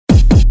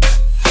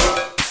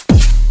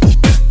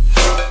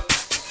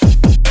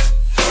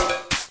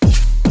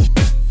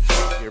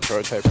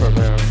type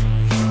program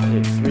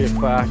at 3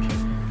 o'clock.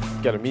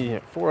 Got a meeting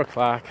at 4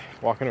 o'clock,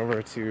 walking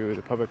over to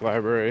the public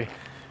library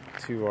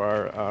to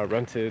our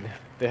rented,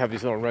 they have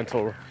these little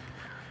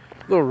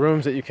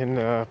rooms that you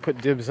can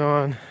put dibs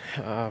on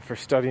for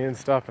studying and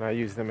stuff, and I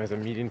use them as a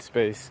meeting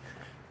space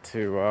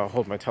to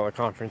hold my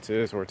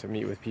teleconferences or to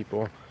meet with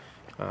people.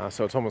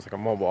 So it's almost like a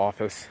mobile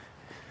office.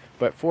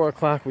 But at 4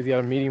 o'clock, we got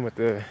a meeting with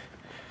the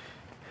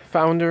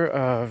founder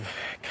of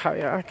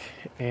Kayak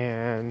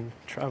and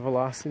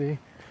Travelocity.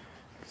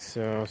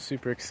 So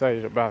super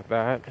excited about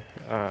that.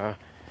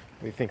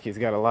 We think he's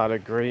got a lot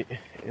of great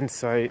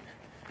insight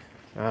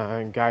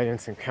and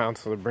guidance and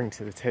counsel to bring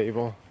to the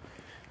table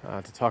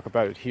to talk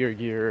about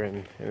ADHERE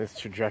and its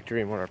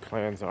trajectory and what our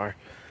plans are.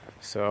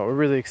 So we're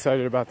really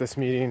excited about this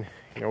meeting.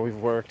 You know, we've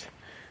worked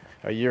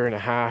a year and a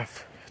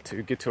half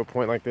to get to a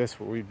point like this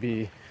where we'd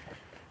be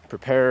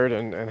prepared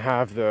and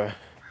have the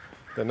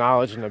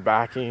knowledge and the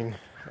backing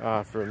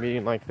for a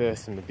meeting like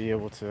this, and to be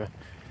able to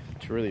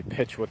really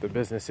pitch what the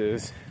business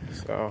is.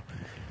 So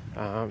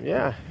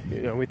yeah,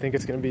 you know, we think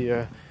it's going to be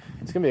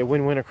a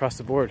win-win across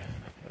the board.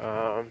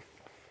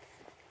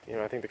 You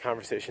know, I think the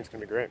conversation is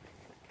going to be great.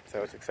 So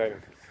it's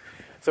exciting.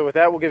 So with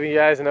that, we'll give you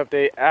guys an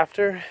update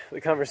after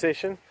the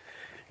conversation,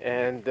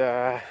 and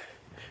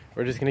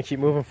we're just going to keep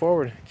moving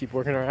forward, keep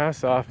working our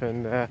ass off,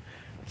 and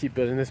keep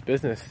building this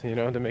business, you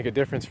know, to make a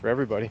difference for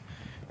everybody.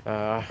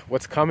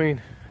 What's coming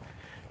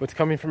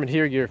from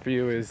ADHERE for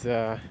you is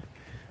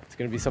it's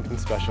going to be something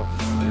special.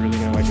 You're really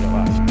going to like it a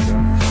lot. So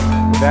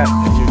with that,